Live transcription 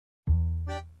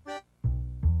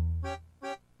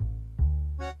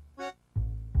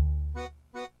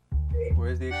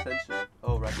the extension.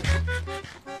 Oh, right.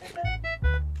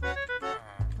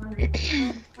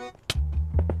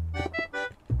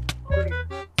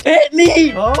 Hit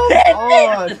me! Come Hit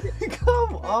on! me!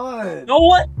 Come on! No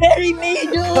one's hitting me,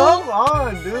 dude! Come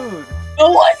on, dude!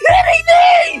 No one's hitting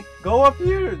me! Go up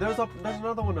here! There's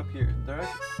another one up here.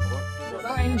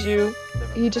 Behind you.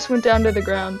 He just went down to the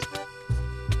ground.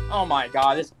 Oh my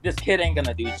god, this kid ain't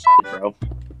gonna do shit, bro.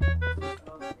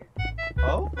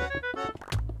 Oh?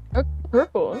 Oh,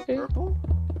 purple, okay. Purple?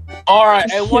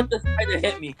 Alright, I want this guy to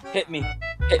hit me. Hit me.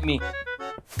 Hit me.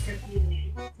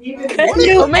 Can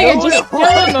you? Omega, just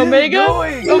kill him, Omega!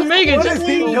 Omega, What just is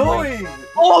he kill him! doing?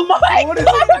 Oh my What is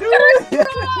god! he doing?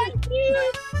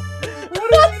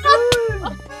 What is he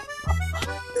doing?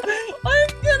 I'm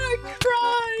gonna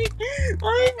cry!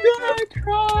 I'm gonna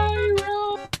cry,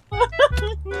 bro!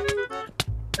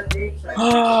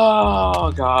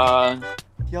 Oh god.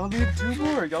 Y'all need two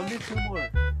more. Y'all need two more.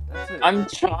 That's it. I'm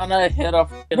trying to hit a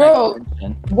Bro,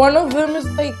 extension. one of them is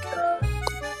like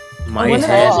My One of them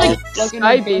head. is like sky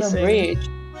on a basing. bridge.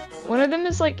 One of them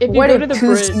is like if you What go a to the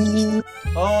pussy. bridge.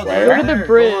 Oh, Where? they're Go to the there.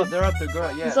 bridge. Oh, they're up the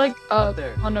ground. Yeah. It's like up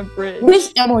there. on a bridge. What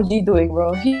is MLG doing,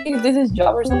 bro? He did his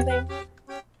job or something?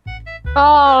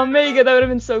 Oh, Omega, that would have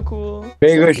been so cool.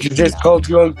 Mega, she just called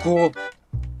you uncool.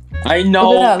 I Look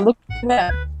know. at that, look at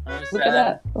that, I'm look sad. at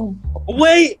that. Oh.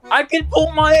 Wait, I can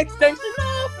pull my extension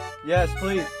off. Yes,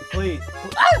 please, please.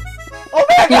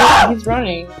 He's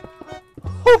running.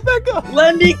 Omega!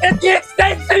 Let me get the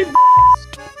extension.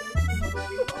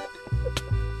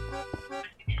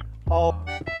 Oh,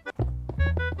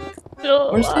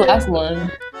 Still Where's the alive. last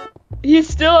one? He's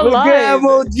still Look at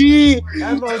alive. MLG!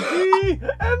 MLG!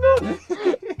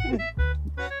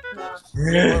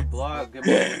 More block. Give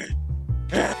me.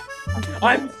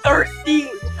 I'm thirsty.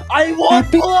 I want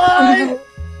blood.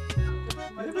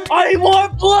 I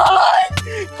want blood.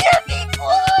 Give me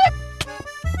blood.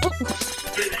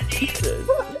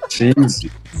 Jeez.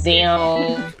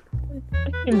 Damn.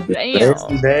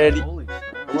 Damn. Daddy. Holy crap.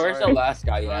 Where's the Alright. last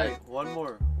guy at? Alright, one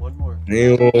more. One more.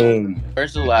 Damn.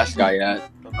 Where's the last guy at?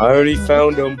 I already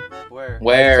found him. Where?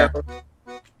 Where?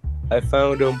 I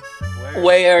found him. Where?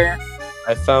 Where?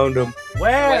 I found him.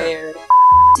 Where? Where?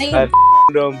 I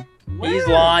found him. He's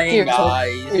lying, Here,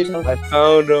 guys. I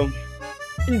found him.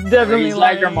 He's definitely He's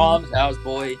like your lying. mom's house,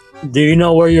 boy. Do you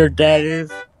know where your dad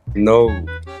is? No.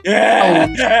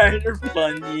 Yeah, you're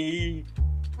funny.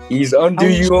 He's under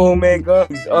you, Omega.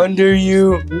 He's under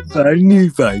you.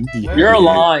 Funny. You're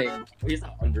lying. He's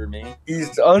not under me.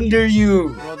 He's under you.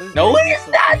 Bro, this No, game he's is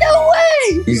so not. No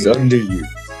way. He's under you.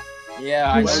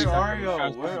 Yeah, I know. Where are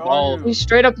you? Where are Bald. you? He's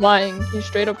straight up lying. He's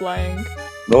straight up lying.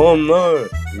 No, I'm not.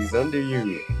 He's under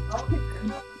you.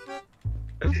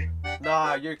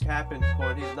 Nah, you're capping,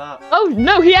 Scorn. He's not. Oh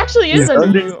no, he actually is He's under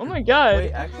under- you. Oh my god.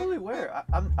 Wait, actually, where?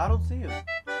 I don't see him.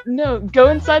 No, go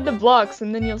inside the blocks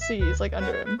and then you'll see he's like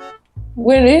under him.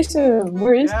 Where is him?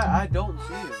 Where is Yeah, I don't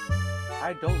see him.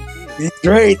 I don't see him. He's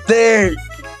right there.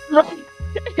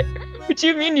 What do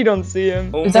you mean you don't see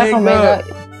him? Is that Omega?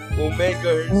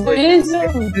 Omega. It's Where like is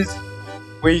him? this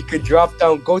where you could drop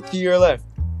down. Go to your left.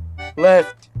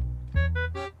 Left.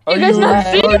 You guys not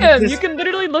see are him! just- You can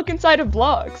literally look inside of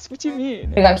blocks. What do you mean?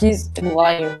 Omega, he's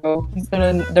lying, bro. He's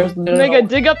gonna. There's literally. Omega,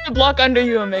 dig up the block under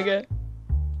you, Omega.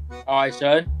 Oh, I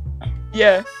should.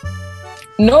 Yeah.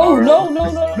 No, no, no,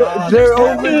 no, no. Nah, They're capping.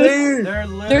 over there. They're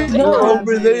There's literally no They're one.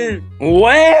 over there.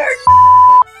 Where?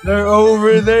 They're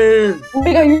over there.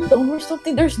 Omega, you're dumb or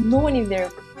something. There's no one in there.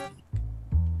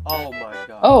 Oh my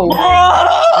god. Oh.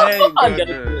 Thank I'm gonna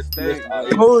goodness. do this.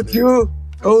 Thank Told you.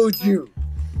 Told you.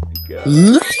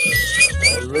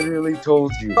 I literally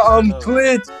told you. I'm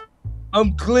glitched.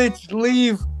 I'm glitched.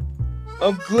 Leave.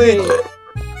 I'm glitched.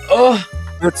 Oh,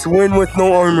 let's win with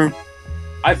no armor.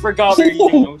 I forgot we're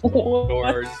using those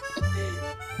doors.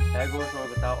 Eggo sword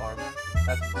without armor.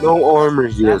 That's No armor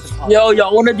here. That's impossible. Yo,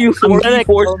 y'all wanna do 4v4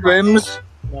 scrims?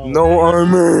 No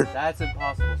armor. That's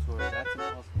impossible, sword. That's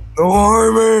impossible. No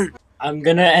armor. I'm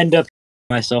gonna end up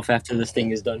myself after this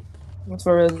thing is done. What's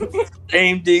for real?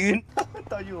 Same, dude. I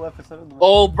thought you left us in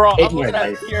Oh, bro, I'm Hate looking my at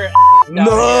life. pure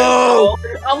No.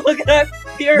 I'm looking at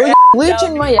pure Bro,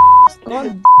 glitching my ass.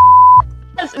 God.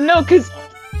 Yes, no, cause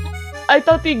I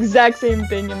thought the exact same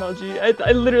thing, MLG.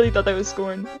 I literally thought that was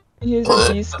Scorn. He was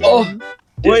a B skin. Oh.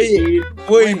 Wait,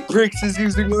 Wait. Bricks is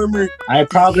using armor. I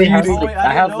probably have Cheating. Oh, like wait,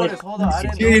 I have didn't like notice. Hold on, I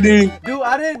didn't Cheating. notice. Dude,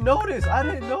 I didn't notice. I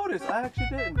didn't notice. I actually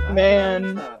didn't. I Man.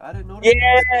 didn't notice that. I didn't notice.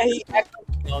 Yeah, he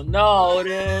don't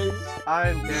notice.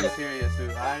 I'm damn serious,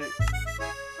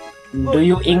 dude. do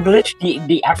you English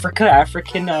the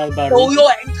African Oh, baru yo,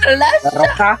 English.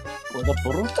 roca or the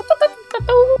puro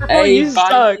Oh, you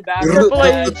suck. Purple,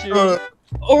 I hate you.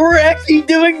 We're actually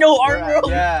doing no armor.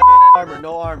 Yeah, armor,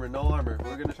 no armor, no armor.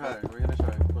 We're gonna try.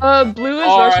 Blue is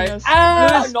All rushing right. us. Ah,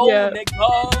 Blue is, no, yeah.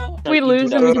 nigga. If we lose,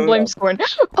 then we can blame Scorn.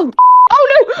 Oh,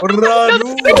 oh no! No,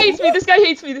 this guy hates me. This guy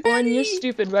hates me. Scorn, you're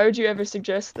stupid. Why would you ever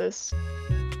suggest this?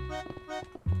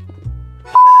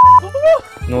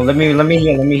 No, let me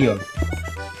heal.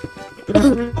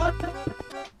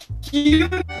 You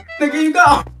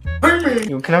got hurt me.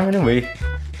 You can I run away?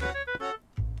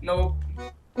 No.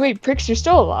 Wait, Pricks, you're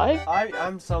still alive?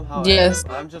 I'm somehow. Yes.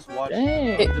 I'm just watching.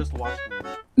 Dang. I'm just watching.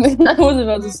 I was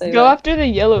about to say Go that. after the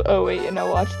yellow. Oh wait, and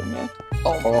I'll watch them. Yeah.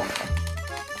 Oh.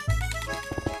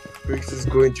 Bricks is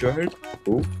going to hurt.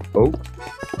 Oh.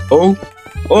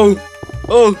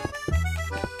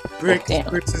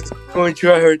 Bricks is going to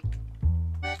hurt.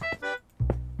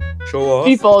 Show off.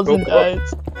 He falls Show and off.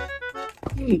 dies.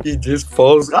 He just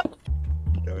falls.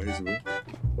 Dies, man.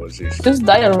 What's this? Just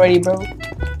die already, bro.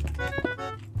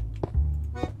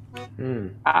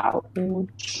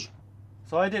 Ouch.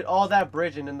 So I did all that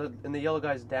bridging and the yellow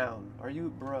guy's down. Are you,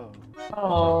 bro?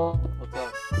 Oh. What's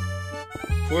up,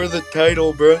 For the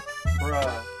title, bruh.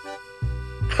 bruh?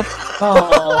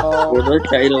 Oh. For the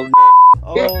title.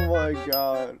 Oh my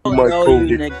god. You might no, code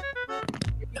you it. nigga.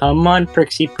 Come on,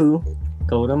 Prixie Poo.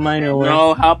 Go to Minorware.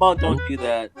 No, how about don't do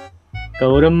that?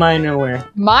 Go to Minorware.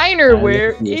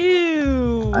 Minorware. I love you.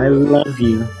 Ew. I love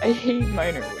you. I hate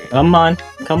minorware. Come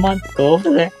on. Go over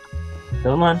there.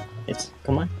 Come on.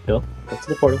 Come on. Go to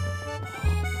the portal.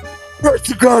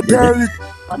 God damn it!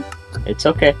 It's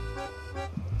okay.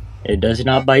 It does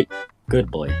not bite.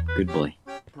 Good boy.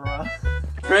 Bruh.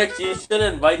 Tricks, you should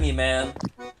invite me, man.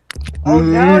 Oh,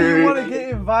 now you want to get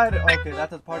invited. Okay,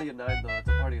 that's a party of 9 though. It's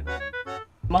a party of 9.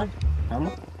 Come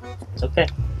on. It's okay.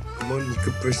 Come on, you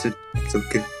can press it. It's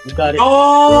okay. You got it.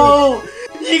 Oh,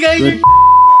 you guys. Good.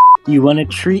 You want a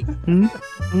treat?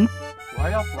 Why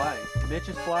y'all flying? Mitch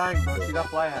is flying, bro. She got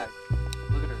fly hack.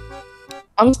 Look at her.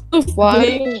 I'm still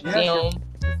flying. Yeah, Damn. you're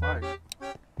flying.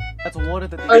 That's one of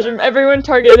the things. Arjun, everyone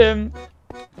target him.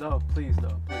 No, please, no,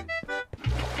 please.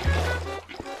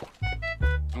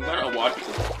 I'm gonna watch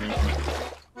this.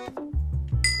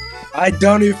 I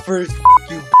done it first.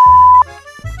 You.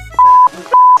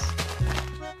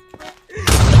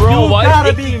 Bro, why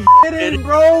gotta did be in,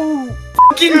 bro.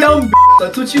 Fucking dumb.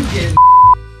 That's what you get.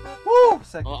 Woo,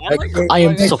 second. I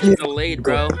am so delayed,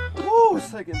 bro. Woo,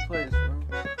 second place,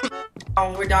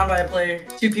 bro. We're down by a player.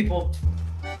 2 people.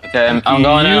 Okay, I'm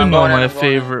going in. You I'm know going in, my I'm going in.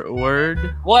 favorite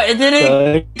word. What? It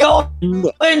didn't go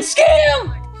and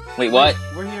scam. Wait, what?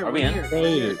 We're here. Are we we're in? here.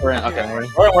 Hey. We're in. Okay.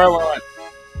 We're We're in.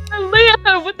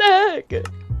 Leah, what the heck?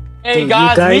 Hey Dude,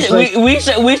 guys, you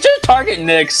guys, we should target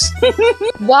Nyx.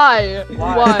 Why?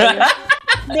 Why?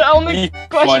 The only Be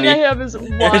question funny. I have is Shit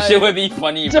why? would be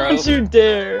funny, bro. Don't you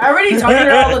dare. I already target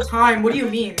her all the time. What do you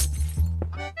mean?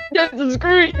 Just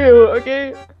screw you,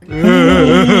 okay?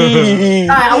 Alright,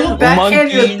 I will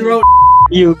backhand your Monkey. throat.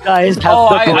 You guys have Oh,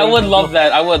 the I would love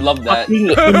that. I would love that. fucking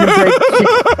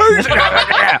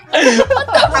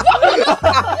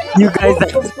You guys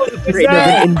have great of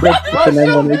an inbred Rush chicken and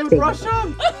him, then we dude, kill rush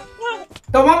him.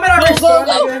 The one minute I Go, respond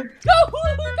go, again. Go!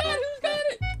 Who's got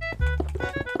it?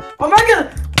 Oh my god!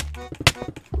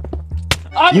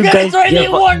 I'm You getting guys give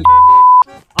 31!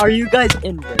 Are you guys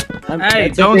inbred? Hey,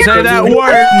 that's don't okay, say that you-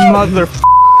 word, mother.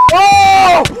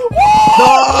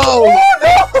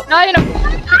 Not in a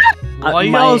Why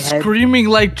my y'all head- screaming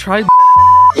like try?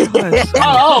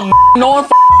 Oh, no one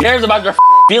cares about your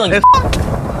feelings.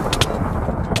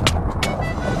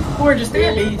 Or just stay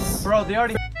at base. Bro, they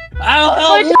already. I'll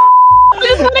help you. I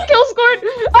just want to kill Scorn!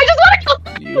 I just want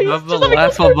to kill You have the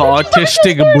laugh of the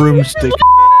autistic broomstick.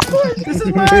 This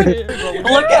is mine.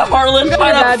 Look at Harlan You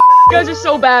trying guys to. are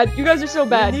so bad. You guys are so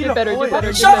bad. need Get a better, point. get better,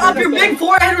 get Shut better. up! Your get big better.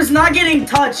 forehead was not getting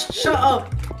touched. Shut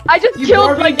up. I just You killed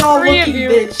Barbie like doll 3 of looking you.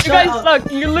 bitch, You shut guys up.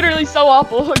 suck. You're literally so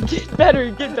awful. Get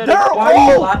better, get better. They're Why are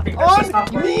you all laughing? That's just not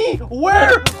on funny. me.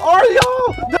 Where are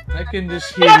y'all? I can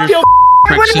just hear Yeah, your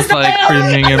Prixify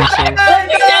screaming himself.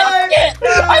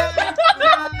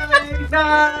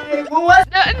 Nine. What was?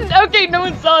 No, okay, no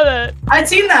one saw that. I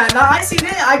seen that. No, I seen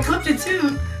it. I clipped it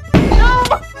too.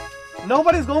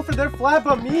 Nobody's going for their flat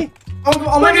but me.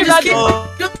 Oh my god, just keep. Scorn,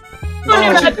 Oh,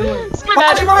 you're what bad. you doing? Scorn,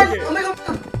 Watch your mind. bad. Oh my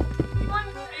god.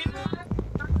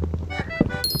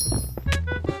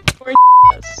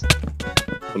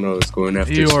 Oh no, it's going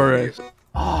after. You are somebody. right.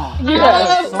 Oh,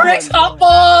 Yeah. so Pricks, hop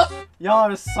annoying. off!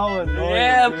 Y'all are so annoying.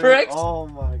 Yeah, dude. pricks. Oh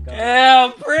my god.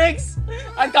 Yeah, pricks!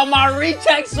 I got my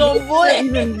retakes on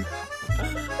boy!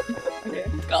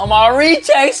 Got my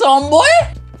retakes on boy!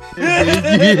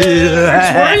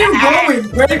 Where are you going,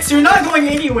 Brix? You're not going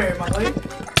anywhere, my boy.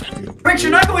 Rich,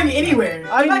 you're not going anywhere.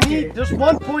 I need just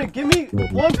 1 point. Give me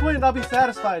 1 point and I'll be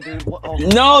satisfied, dude. Oh.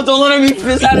 No, don't let me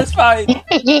be satisfied.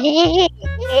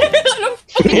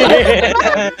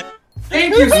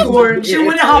 Thank you, Scorn. She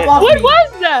wouldn't hop off What me.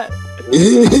 was that?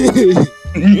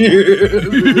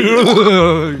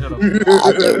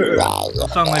 You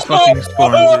sound like fucking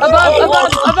Storm.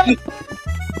 About.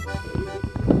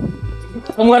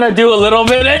 I'm gonna do a little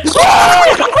bit.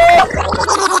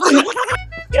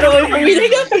 Get away from me,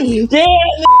 nigga! Damn!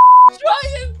 Try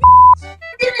it!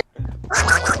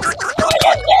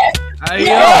 Hey,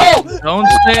 yo, don't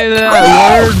say that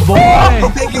word, boy.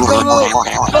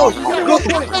 Go. 1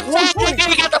 point. 1 point.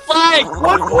 You got the flag!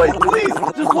 1 point, please.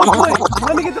 Just 1 point.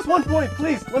 Let me get this 1 point,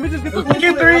 please. Let me just get this 1 point.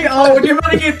 Get 3. Oh, you're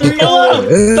about to get 3. Come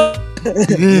Oh. on!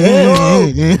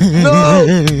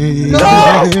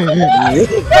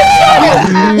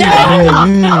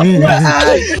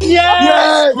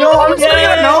 Yeah. Yo, I'm just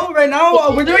gonna know right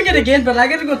now. We're doing it again, but I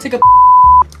gotta go take a.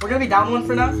 We're gonna be down 1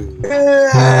 for now. I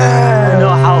don't know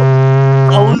how.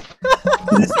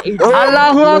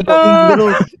 Allahu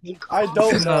Akbar! I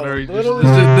don't This is not a know. racist. Literally.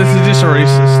 This is just a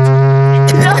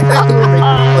racist.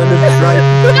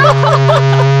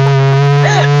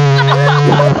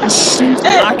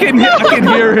 I can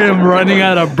hear him running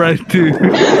out of breath too.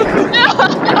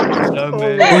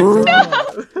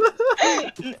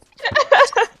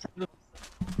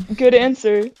 Good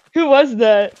answer. Who was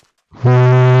that?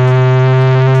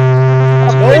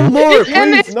 No more, It's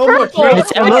please. No more. purple.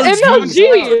 It's It's MLG.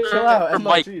 Chill out,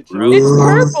 Mike, MLG. It's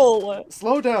purple.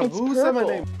 Slow down. It's Who said my purple.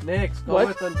 name? Nix, go What?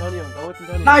 with Antonio. Go with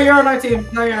Antonio. Now you're on our team.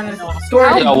 Now you're on our team.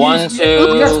 Scorn. Yeah, 1, You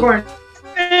 2. got Scorn.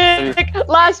 Pick.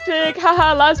 Last pick.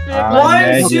 Haha, last pick.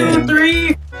 1, 2,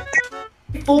 3,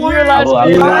 4. Your last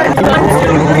Abu, pick.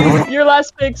 Abu, Your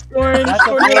last pick, Scorn.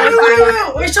 Scorn, Wait, your last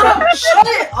pick. wait, shut up! Shut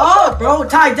it up, bro!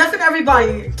 Ty, deafen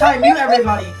everybody! Ty, mute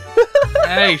everybody!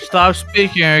 Hey, stop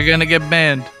speaking. You're gonna get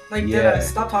banned. Like, Yeah.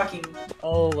 stop talking.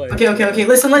 Oh my. Okay,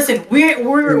 listen.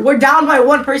 We're down by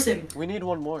 1 person. We need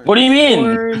 1 more. What do you mean?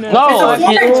 Scorn. It's No, a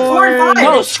 4 and 5.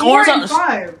 No, It's Scorn's 4 and on-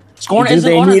 5. Scorn Do isn't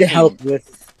they on our need team. help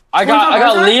with? I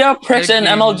got Leah, Prix, and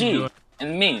Thank you. MLG.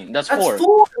 And me. That's That's 4.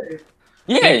 4.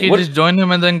 Yeah, You what- just join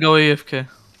him and then go AFK.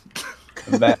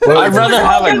 I'd rather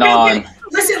have a non.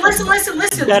 Listen.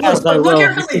 That is Look like,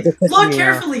 carefully. Look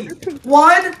carefully.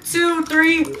 1, 2,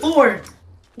 3, 4.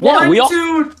 Yeah, 1, we all-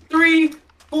 2, 3,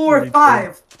 4,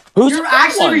 5. Who's You're the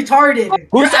actually one? retarded.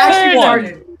 Who's You're the actually one?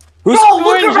 retarded. Who's Bro, the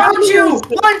look one? around you.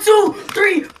 1, 2,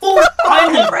 3, 4, I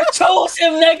 5. never chose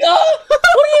him, nigga!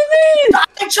 What do you mean?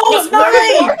 I chose Where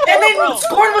did 9, Mark and then come from?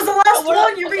 Scorn was the last Where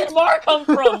one. You did Mark come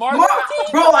from? Mark?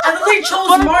 Bro, I literally chose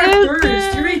What Mark is first.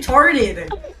 this? You're retarded.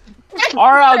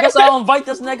 Alright, I guess I'll invite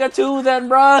this nigga too then,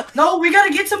 bruh. No, we gotta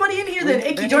get somebody in here then.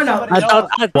 Icky, join up. I thought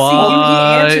that.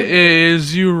 Why answered me.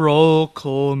 is you roll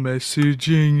call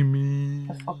messaging me?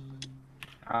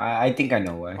 I think I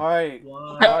know why. Alright.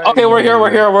 Okay, we're here,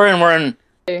 we're in.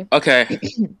 Okay.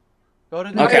 Go to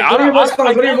Okay, Okay, I go to your don't- voice call.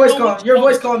 I Go to your don't voice know call. which Your one.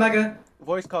 voice call, Mega.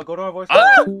 Voice call. Go to our voice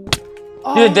Ah! call.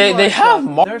 Oh Dude, they my have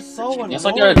God. Mark. They're so annoying. It's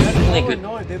like they're They're so nigga.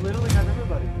 annoying. They literally have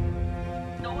everybody.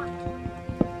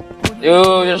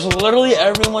 Dude, there's literally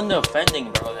everyone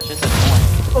defending, bro. That's just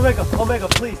annoying. Omega,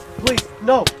 please,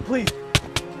 no, please.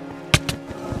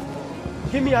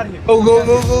 Get me out of here.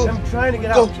 Go. I'm trying to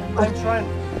get Go. out. I'm trying.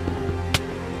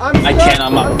 I can't,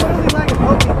 I'm not. I'm literally lagging.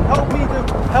 Help me, dude.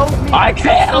 Help me. I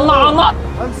can't, I'm not.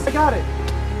 I got it.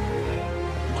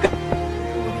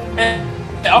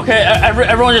 Okay,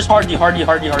 everyone just hardy.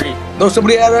 No,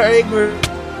 somebody had our anger.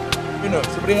 You know,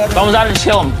 somebody had our. Someone's out, just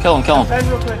kill him. Defend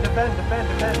real quick. Defend.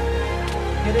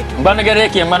 Get Icky. I'm gonna get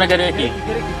Icky. Get Icky.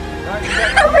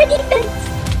 Alright, you got it.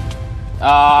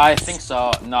 I think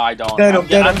so. No, I don't. Get him, I'm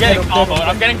get him, getting get him, comboed. get him.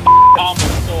 I'm getting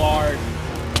comboed so hard.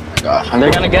 Are they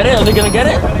gonna get it? Yo, get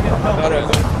it.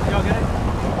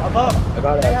 Above. I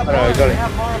got it. They have I got They it.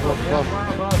 have far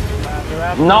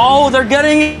above. No, they're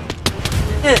getting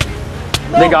it.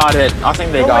 They got it. I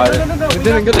think they got it. No. We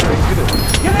didn't get it.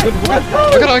 Get it. Let's go.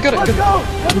 I got it. Let's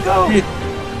go.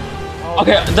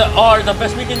 Okay, the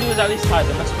best we can do is at least tie.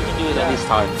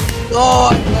 Oh,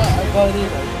 I got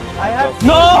it. I have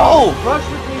No! Rush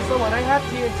with me, someone. I have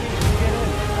TNT. Get in.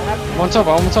 I have TNT. One top.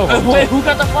 Wait, who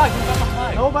got the flag?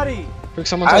 Nobody. Pick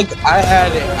someone I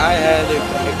had it.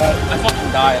 I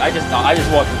fucking died. I just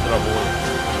walked into the board.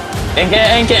 Ink,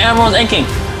 everyone's inking.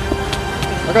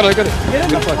 I got it. Get in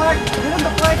the flag. Get in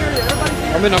the flag area. Everybody's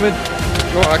here. I'm in.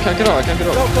 No, I can't get out.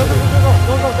 Go.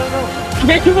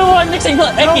 Okay, 2 people are nixing.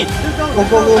 Inky.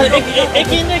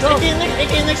 Go.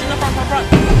 Inky and Nix in the front.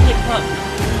 Nick, front.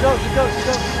 Just go.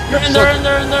 You're in there.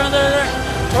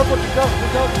 Purple, just go.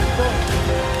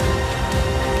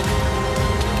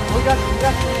 We got you.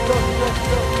 Go.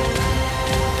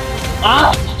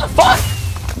 Ah! Fuck!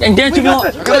 And get to go!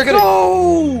 Let's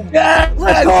go! Yeah!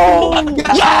 Let's go!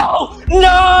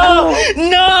 No!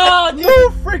 No!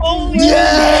 You freaking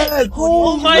Yes!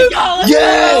 Oh my god! Let's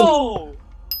Yes! go!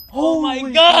 Oh my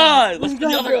god! Let's do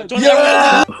the other one.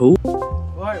 Yeah! Who?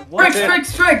 Alright, what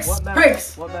Tricks. What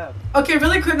map? Okay,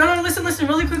 really quick. No, listen,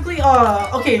 really quickly.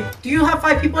 Okay, do you have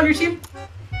 5 people on your team?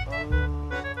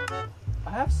 I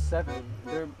have 7.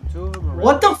 2 of them are random.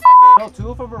 What the f? No, 2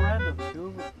 of them are random. 2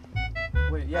 of them...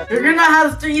 Wait, yeah. You're gonna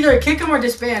have to either kick them or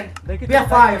disband. They could We have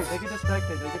 5. They could just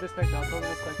spectate. I'll tell them to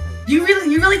spectate. You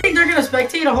really think they're gonna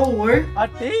spectate a whole war? I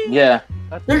think. Yeah.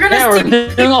 They're gonna. Yeah, we're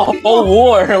doing a whole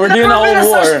war. We're doing a whole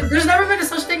war. There's never been a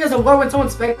such thing as a war when someone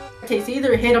spectates. You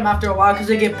either hit them after a while because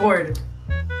they get bored.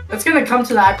 It's gonna come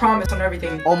to that, I promise, on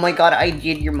everything. Oh my god, I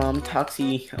did your mom,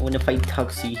 Tuxie. I wanna fight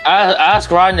Tuxie.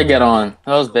 Ask Ryan to get on.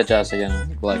 That was bitch ass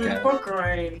again. Black cat. Fuck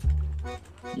Ryan.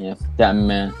 Yeah, that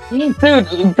man. Dude,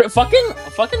 fucking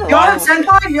Y'all have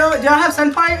Senpai? Y'all have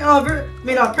Senpai?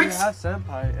 Pricks? We have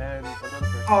Senpai and another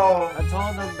person. Oh. I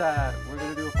told them that we're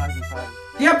gonna do a 5v5.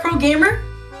 Do you have Pro Gamer?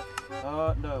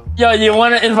 No. Yo, you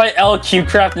wanna invite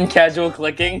CubeCraft and casual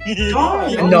clicking? No.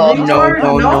 No.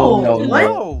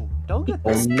 Don't get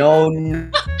Oh, this. no,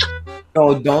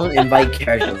 don't invite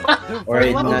casual. Or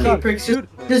Okay, Pricks,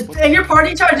 just in your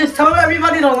party chat, just tell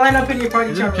everybody to line up in your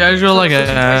party chat. Casual like an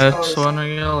ass. Wanna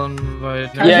yell and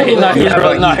invite. Yeah, he's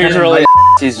really.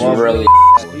 He's really.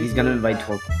 He's gonna invite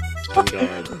 12.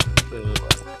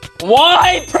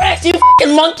 Why, Press, you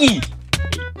fucking monkey?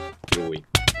 New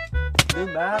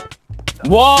map.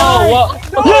 Whoa!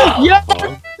 Yeah.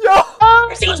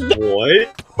 What?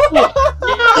 What?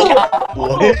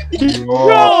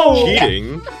 No.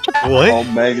 Cheating? What?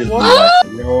 Omega's Yo.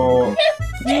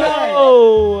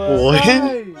 No. What?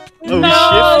 Hey.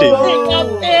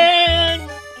 Oh, shifting.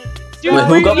 Dude,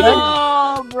 Who got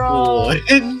that? bro. What?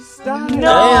 Stop.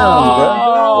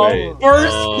 No. Wait.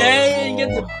 First day and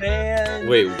gets a ban.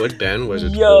 Wait, what ban was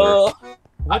it Yo. for?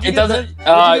 It doesn't. What'd you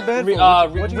get banned for?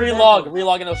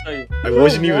 Relog and I'll show you. I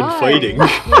wasn't even fighting.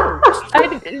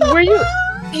 Were you?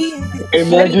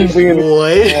 Imagine being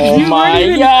What? Oh You my weren't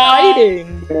even god. fighting.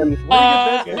 Oh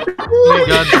my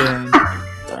god,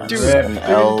 Dude, I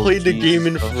haven't played the game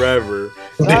in forever.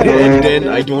 And then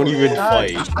I don't even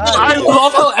fight. I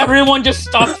love how everyone just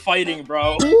stopped fighting,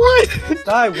 bro. What?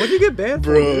 What did you get banned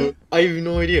for? Bro, I have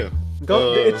no idea.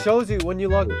 It shows you when you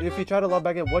log. If you try to log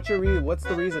back in, what's the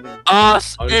reasoning?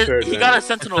 He got a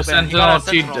sentinel The ban. sentinel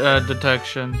cheat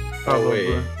detection.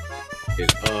 Probably.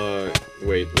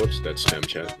 Wait, what's that spam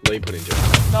chat? Let me put in chat.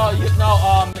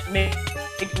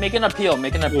 Make an appeal.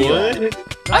 Make an appeal.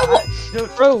 What?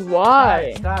 Bro,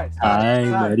 why?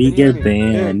 Get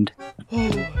banned.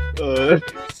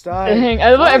 Dang,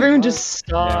 I love everyone just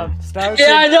stopped.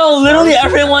 Yeah, I know. Literally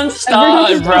everyone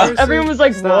stopped, bro. Everyone was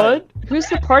like, what? Who's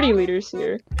the party leaders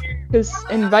here? Because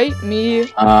invite me,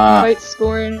 invite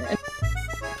Scorn, and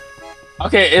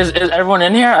Okay, is everyone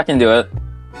in here? I can do it.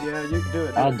 Yeah, you can do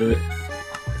it. I'll do it.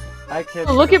 I can't.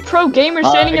 oh, look at Pro Gamer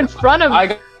standing in front of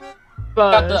I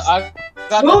got us.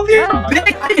 Move your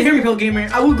big. I can hear you, Pro Gamer.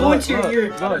 I will go into your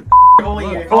ear. Hole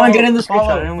here. Go on, get in the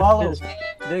screenshot. Follow.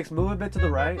 Nix, move a bit to the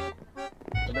right.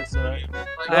 A bit to the right.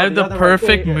 I have the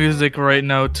perfect music right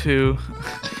now too.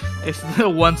 It's the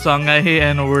one song I hate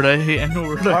N-word.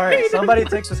 Alright, somebody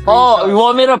takes a screenshot. Oh, you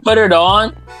want me to put it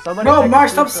on? Bro, Mark,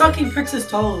 stop sucking Pricks'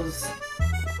 toes.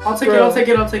 I'll take it.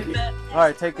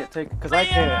 Alright, take it. Cause I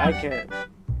can't.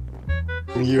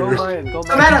 You're... Go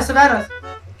mine. Savannah.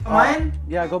 Mine?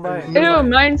 Yeah, go mine. Ew,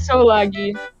 mine's so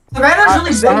laggy. Savannah's really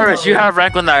big. Cyrus, you have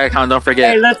rank on that account, don't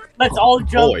forget. Hey, let's all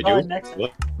jump Oh, I do? next.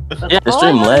 What? Yeah, the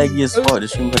stream laggy as fuck. The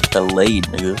stream was delayed,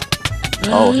 nigga.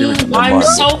 Oh, here we go. I'm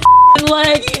so f***ing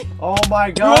laggy. Oh my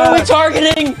Who are we god.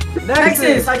 targeting?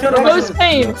 Nexus. I killed him. Ghost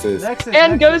Pain! Nexus.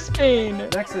 And Ghost Pain!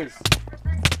 Nexus.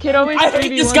 Kid always I hate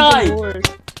this 3v1s guy. in wars.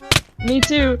 Me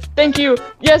too. Thank you.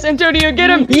 Yes, Antonio,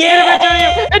 get him! Yeah!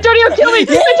 Get him, Antonio, kill me!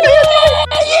 Antonio, kill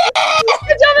me!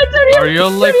 Good job, Antonio! Are you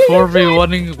like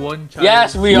 4v1ing one child?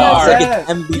 Yes, we are. Yes.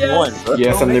 MB1, bro.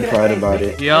 Yes, I'm proud about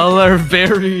it. Y'all are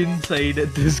very insane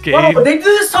at this game. Bro, they do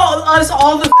this to us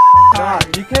all the Nah,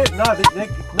 time. you can't. Nah,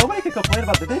 nobody can complain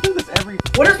about it. They do this every.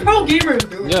 What does Pro Gamers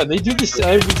do? Yeah, they do this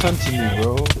every time to me,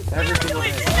 bro. Every single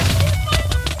day.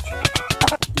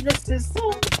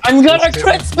 I'm gonna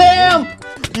crit spam!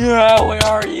 Yeah, where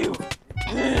are you?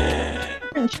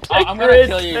 I'm gonna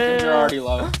kill you because you're already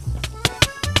low.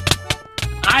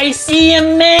 I see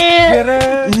him, man! Get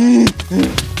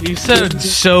it? You said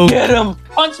so. Get him!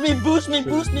 Punch me, boost me,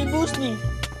 boost me, boost me!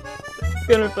 It's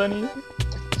kind of funny.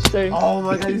 Sorry. Oh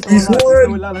my god, he's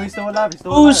still alive. He's still alive.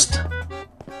 Boost!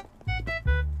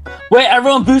 Wait,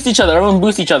 everyone boost each other. Everyone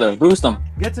boost each other. Boost them.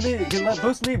 Get to me.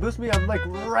 Boost me. Boost me. I'm like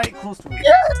right close to him.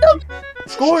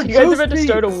 Score. You guys are about to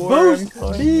start a war. Boost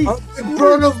me. I'm in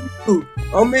front of you.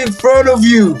 I'm in front of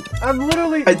you. I'm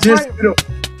literally. I just.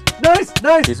 Nice.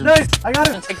 I got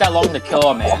It doesn't it. take that long to kill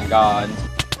a man, God.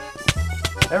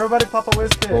 Everybody pop a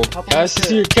whiz kit. Oh, Cass is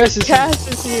here. Cass is here. Cass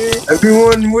is here.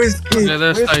 Everyone whiskey. Okay,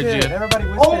 there's Whiz the kit. idea. Everybody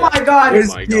whiz Oh kit. my god.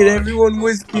 Whiskey. Everyone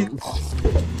whiskey.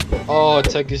 Oh,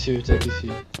 Tech is here. Tech is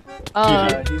here.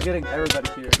 He's getting everybody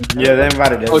here. Yeah, they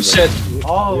invited Oh shit.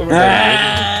 Oh,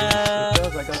 Ah.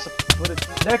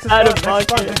 next is Out of fun.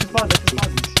 pocket.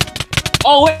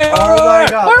 Oh, wait, Oh my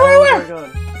god.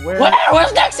 where? Where?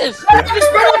 Where's Nexus? Just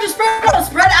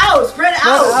spread out. Spread out. Spread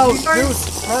out. Oh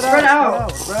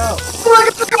my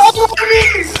god, all over me!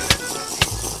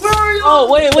 Where are you? Oh,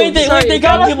 wait, they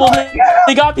got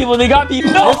people. They got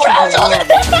people. No,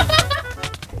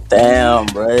 Damn,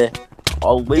 bruh.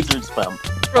 All wizard spam.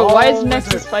 Bro, why is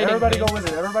Nexus fighting Everybody me? go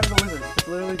wizard. It's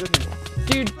literally good news.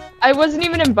 Dude, I wasn't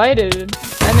even invited.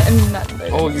 I'm not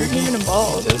invited. Oh, I you're wasn't even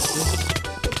involved.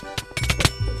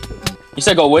 You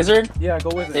said go wizard? Yeah, go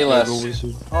wizard. Hey, Les.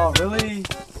 Oh, really?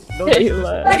 No, Hey,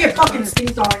 I get fucking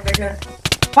stinked on, nigga.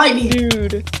 Fight me.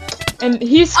 Dude. And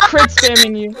he's crit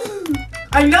spamming you.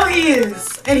 I know he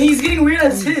is. And he's getting weird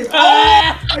as his. Bro,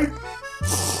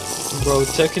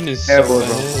 Tekken is Yeah, so bro.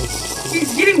 bad.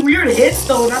 He's getting weird hits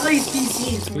though. Now that he's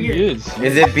PC, it's He weird. is.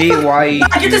 Is it B-Y?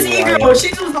 I get this E-girl. She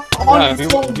was on Yeah,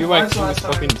 his phone. BYQ is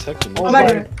fucking Tekken. Oh I'm my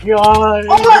out here. god.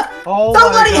 Oh my! Oh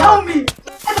Somebody my help god. me!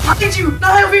 I'm behind you!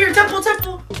 Night over here! Temple!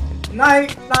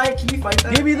 Night, can you fight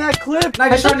that? Give me that clip.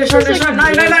 Night, just run!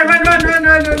 Night, run!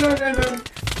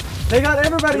 They got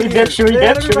everybody We here. dip, should we They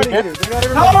got dip, should we everybody dip? here. They got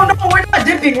everybody No,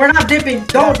 we're not dipping.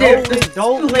 Don't dip.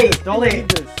 Don't Too late. Don't leave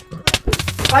this.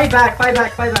 Fight back. Who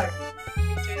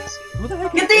the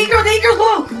heck Get the E-girl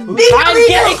low! I'm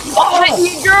getting fucked!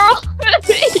 E-girl!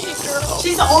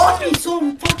 She's on me so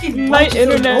fucking My much, it's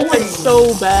internet annoying. is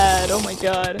so bad. Oh my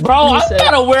god. Bro, I Reset.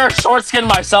 gotta wear a short skin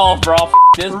myself, bro. F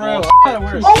this For real, bullshit. I gotta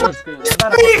wear a Oh short skirt. I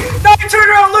gotta- Night, turn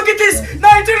around! Look at this!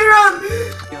 Night, turn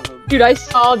around! Dude, I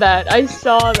saw that. I'm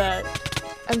sorry,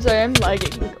 I'm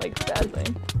lagging like badly.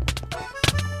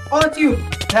 Oh, it's you!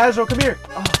 Casual, come here.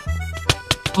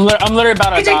 Oh, I'm literally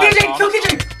about to die. KJ, bro. kill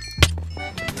KJ!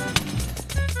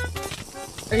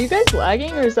 Are you guys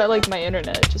lagging or is that like my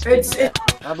internet? Just It's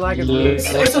I'm lagging. Yeah. it's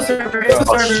a server, it's a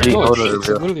Oh, server. shit. No, Hold on, it's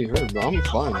bro. literally her, bro. I'm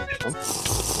fine.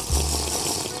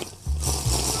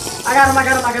 I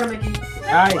got him, Mickey.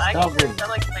 Nice, double.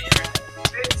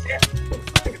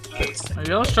 Are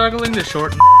y'all struggling to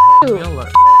shorten? Y'all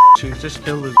like, just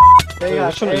kill this. They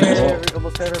got which one is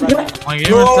almost everybody. My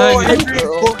gamer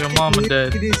tag, your mama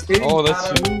dead. Oh,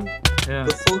 that's you. Yeah.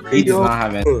 He does not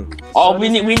have it. Oh, we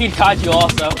need Kaiju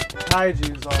also.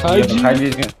 Kaiju's on.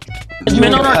 Kaiju? Is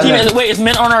Min on our team? Is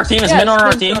Min on our team? Is Min on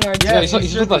our team? Yeah, he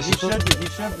he's should with be. us. He should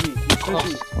be.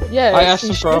 Yeah, I asked he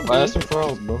him for help. should I be. asked him for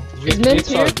help, bro. Is Mint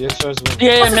here? DXR as well.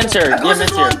 Yeah, Min's here. Yeah,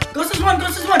 Min's here. Ghost is one.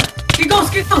 Get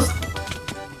ghost.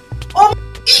 Oh!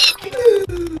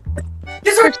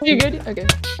 This Are hurt. you good? Okay.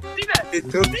 It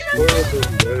took 4 of them,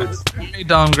 guys. Hey,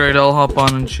 downgrade, I'll hop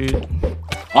on and shoot.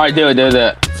 Alright, do it.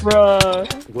 Bruh.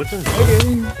 What the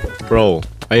hell? Bro,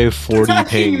 I have 40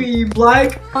 Attacking ping. me,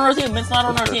 Black. On our team. Min's not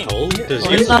on our team. Does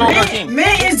Min's not on our team.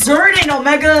 Mint is Zerdin,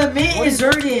 Omega. Mint is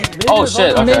Zerdin. Oh,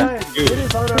 shit, okay. It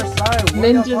is on our side. What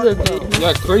Ninja's y'all a talking about? baby.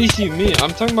 Yeah, Crazy Me.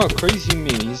 I'm talking about Crazy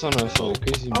Me. He's on our side.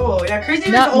 Crazy Me. Oh, yeah, Crazy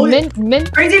Mint's Not always...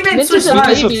 Mint. Crazy Mint Mint switched is a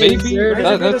sides. He's a baby. baby?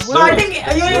 Zerd. That's No, I Zerd. think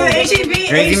HEB...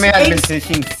 Crazy Man has been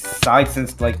switching sides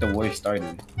since like the war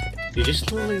started. You just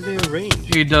don't like their range.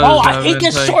 He does Oh, I have hate it,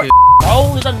 this like, short.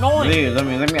 Bro, it's annoying. Let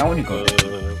me, I want to go.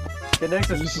 The next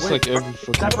This is wait, like every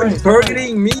fucking. separate.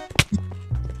 Targeting me.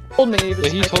 Told me he was Yeah,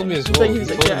 he told me as He was well. like, he was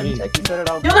He like, told yeah, me. I'm checking. He said it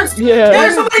out. Yo, there's... Yeah.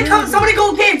 Yeah, somebody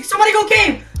go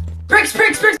cave! Bricks,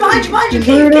 behind you,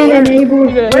 cave!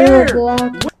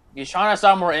 Where? He's trying to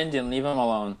sound more Indian. Leave him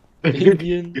alone.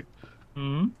 Indian.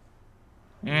 Hmm?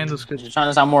 And this He's good. trying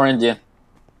to sound more Indian.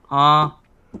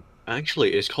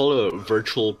 Actually, it's called a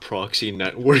virtual proxy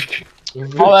network.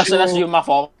 Oh, that's you. My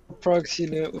fault. Proxy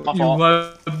network. My You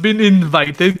fault. have been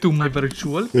invited to my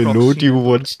virtual Hello, proxy. do you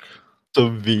want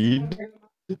some weed?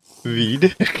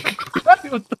 Weed? What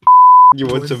the You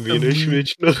want some weed,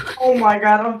 Schmitz? No. Oh my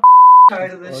god, I'm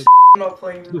tired of this. I'm not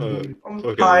playing this. I'm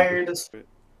okay. tired.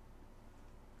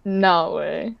 No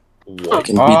way. I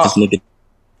can beat this nigga.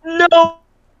 No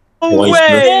Twice,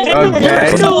 way! bro.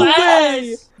 Okay. No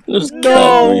way! This No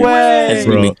guy way. has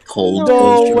Bro. really cold No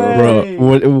ghost, way.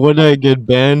 Bro, what did I get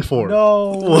banned for? No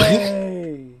What?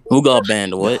 way. Who got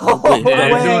banned? What? Wait, Yeah,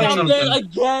 you're doing I'm something. dead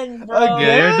again, bro.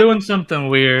 Yeah, you're doing something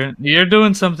weird. You're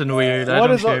doing something weird. I What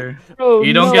don't is care. Bro,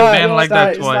 You don't no, get banned like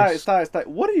that twice. Stop.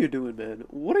 What are you doing, man?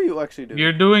 What are you actually doing?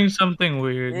 You're doing something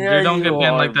weird. Yeah, You don't get you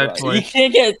banned are, like that bro. You twice.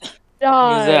 can't get.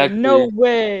 Die. Exactly. No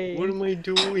way. What am I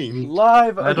doing?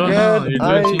 Live I don't again. know. You're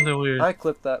doing something weird. I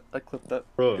clipped that.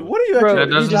 Bro. What are you Bro, That actually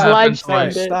you doesn't just happen live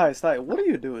twice. streamed it. Sty, what are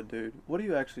you doing, dude? What are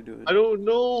you actually doing? I don't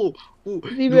know. Ooh,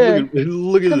 Z-Bear,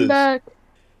 look at come this. back.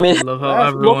 I love how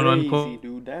That's everyone went crazy,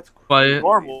 dude. That's quiet.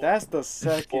 crazy. That's the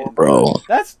second. Bro.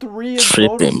 That's 3 in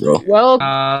Tripping, total. bro.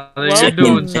 Well, You're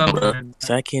doing Second, something. bro.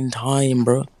 Second time,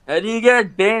 bro. How do you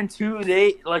get banned 2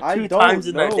 times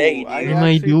in a day, dude? What am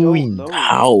I doing?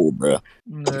 How, bro?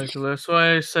 Exactly. That's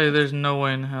why I say there's no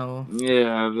way in hell.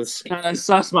 Yeah, this kind of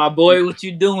sucks, my boy. What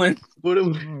you doing? What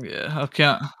am Yeah, okay.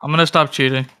 I'm gonna stop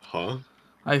cheating. Huh?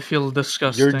 I feel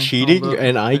disgusting. You're cheating although-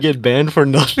 and I get banned for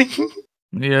nothing?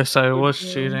 Yes, I was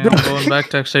cheating. I'm going back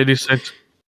to X86.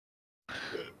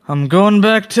 I'm going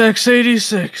back to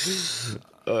X86.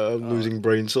 I'm losing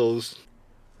brain cells.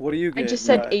 What do you get? I just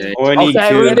said 8.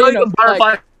 Okay, we're going to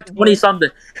verify 20 something.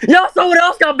 Yo, someone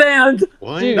else got banned.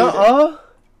 What? Dude. Nuh-uh.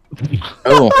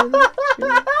 Oh.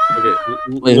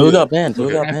 Okay. Wait, who got banned?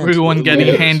 Who got banned? Everyone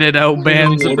getting handed out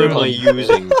bans. What am I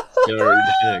using?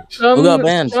 Who got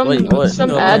banned? Wait, what? Some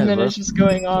Who got banned, admin bro? is just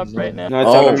going off right now. No, it's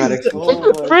Oh. automatic.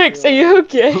 Fricks, are you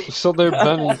okay? So they're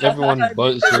banning everyone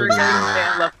but Zergan now.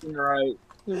 Banned left and right.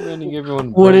 They're banning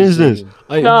everyone What but is this?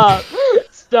 Stop.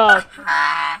 Stop.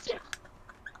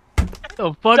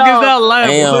 The fuck Stop. is that live?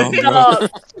 Damn, bro.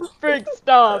 Stop. Frick,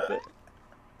 stop.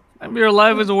 I mean, your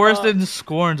live is worse than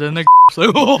Scorns, and they're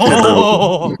like,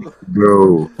 oh.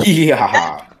 Bro.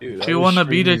 Yeah. Dude, If you want to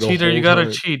beat a cheater, you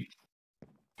gotta cheat.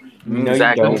 No,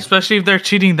 Exactly. you don't. Especially if they're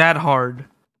cheating that hard.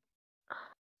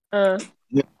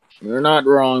 You're not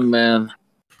wrong, man.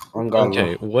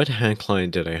 Okay, what hack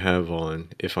client did I have on?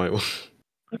 If I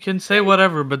You can say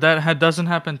whatever, but that doesn't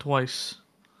happen twice.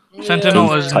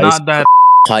 Sentinel is Tice- not that.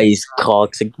 Tice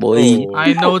toxic boy. Oh.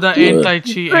 I know the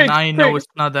anti-cheat, and I know Frick. it's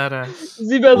not that ass.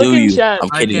 Ziba, look Do in you? chat. I'm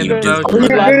I kidding can you, vouch dude. for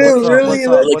that. Really?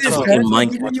 What's Like up? this, What's man? up?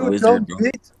 Mike, You what's a wizard, dumb bro?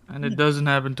 bitch. And it doesn't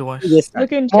happen twice.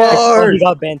 Look in chat. Mark! You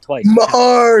got banned twice.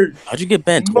 Mark! How'd you get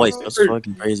banned twice? That's Mark!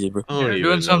 fucking crazy, bro. I don't You're even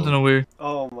doing know. something weird.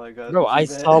 Oh my god. Bro, I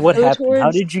this is saw what bad. happened.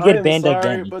 How did you I get am banned sorry,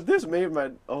 again? But this made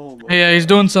my. Oh my. Yeah, he's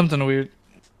doing something weird.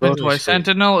 Bro, Twice. straight.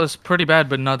 Sentinel is pretty bad,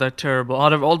 but not that terrible.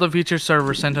 Out of all the feature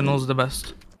servers, Sentinel's the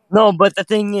best. No, but the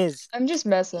thing is, I'm just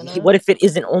messing. what if it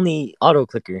isn't only auto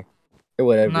clicker or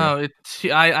whatever? No,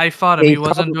 I fought him. They He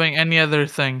wasn't probably- doing any other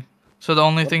thing. So the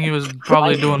only thing he was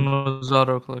probably doing was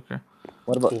auto clicker.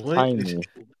 What about What? timing?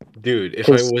 Dude, if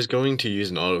I was going to use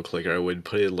an auto clicker, I would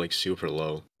put it like super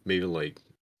low. Maybe like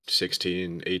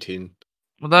 16, 18.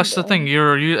 Well, that's the thing.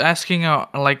 You're asking a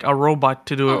robot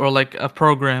to do it, or like a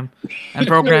program, and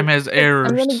program has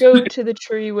errors. I'm gonna go to the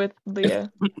tree with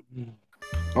Leah.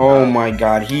 Oh my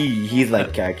god, he's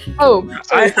like actually. Oh,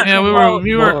 Yeah,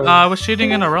 we were. I was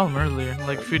cheating in a realm earlier,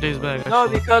 like a few days back. No,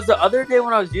 actually. because the other day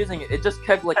when I was using it, it just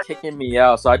kept like kicking me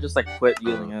out, so I just like quit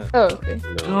using it. Oh, okay.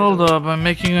 Hold up, I'm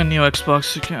making a new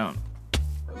Xbox account.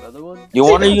 Another one? You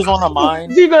want to use one of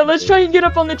mine? Ziba, let's try and get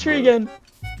up on the tree again.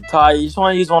 Ty, you just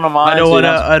want to use one of mine? I don't so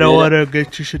you wanna have to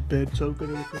get your shit banned. So I'm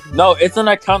gonna. No, it's an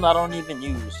account I don't even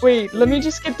use. Wait, let me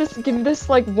just give this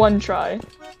like one try.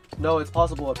 No, it's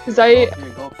possible. Cause I-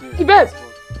 You bet.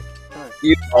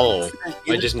 Oh,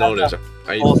 I just noticed.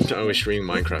 I was streaming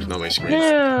Minecraft, not my screen.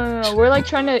 No. We're like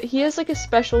trying to. He has like a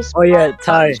special spot. Oh yeah, I'm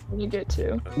Ty, trying to get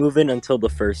to. moving until the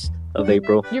 1st of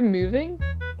April. You're moving?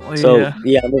 So yeah.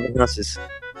 yeah, I'm moving houses.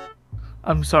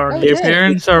 I'm sorry. Oh, Your yeah.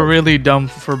 parents are really dumb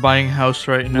for buying a house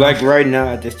right now. Like right now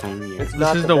at this time, yeah. It's This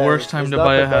not is the worst time it's to not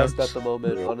buy the a house. best at the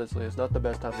moment, honestly. It's not the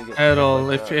best time to get At stuff all.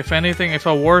 like If that. if anything, if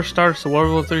a war starts,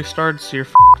 World War 3 starts, you're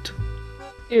f***ed.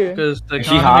 Ew. Because the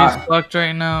She economy's hot. fucked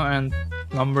right now, and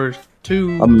number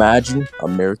 2. Imagine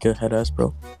America head ass,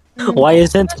 bro. Why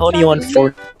is Antonio on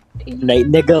Fortnite,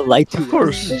 nigga? Like to Of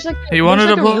course. There's like He wanted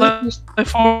to there's like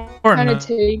a play really trying to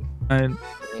Fortnite.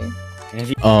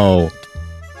 take. Oh.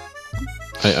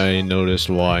 I noticed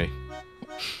why.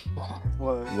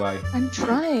 What? Why? I'm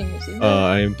trying. Ziba.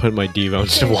 I put my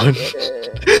D-bounce to 1.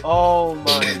 Oh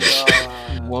my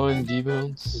god. One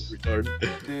debounce. Retarded.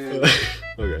 Dude.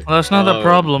 Okay. Well, that's not the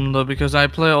problem though, because I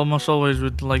play almost always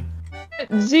with like.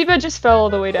 Ziba just fell all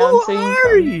the way down, so you can Are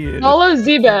come. you? Follow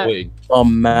Ziba. Wait, Oh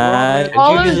man.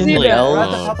 All You of didn't Ziba. play We're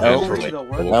at the top of the L. tree, though.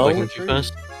 We're at the L? top of the too tree.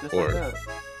 fast? Just Or- like that.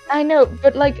 I know,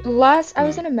 but like last, I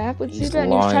was in a map with He's Ziba,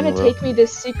 and he was trying lying, to bro. take me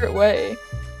this secret way,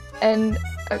 and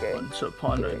okay. Once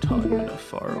upon a time in a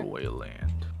faraway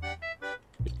land.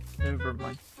 Never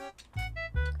mind.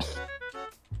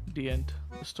 The end.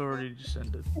 The story just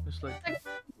ended. It's like.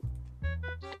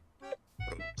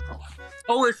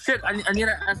 Oh shit! I need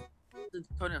to ask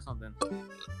Tony something.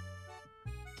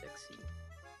 Sexy.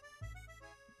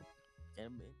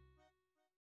 Damn it.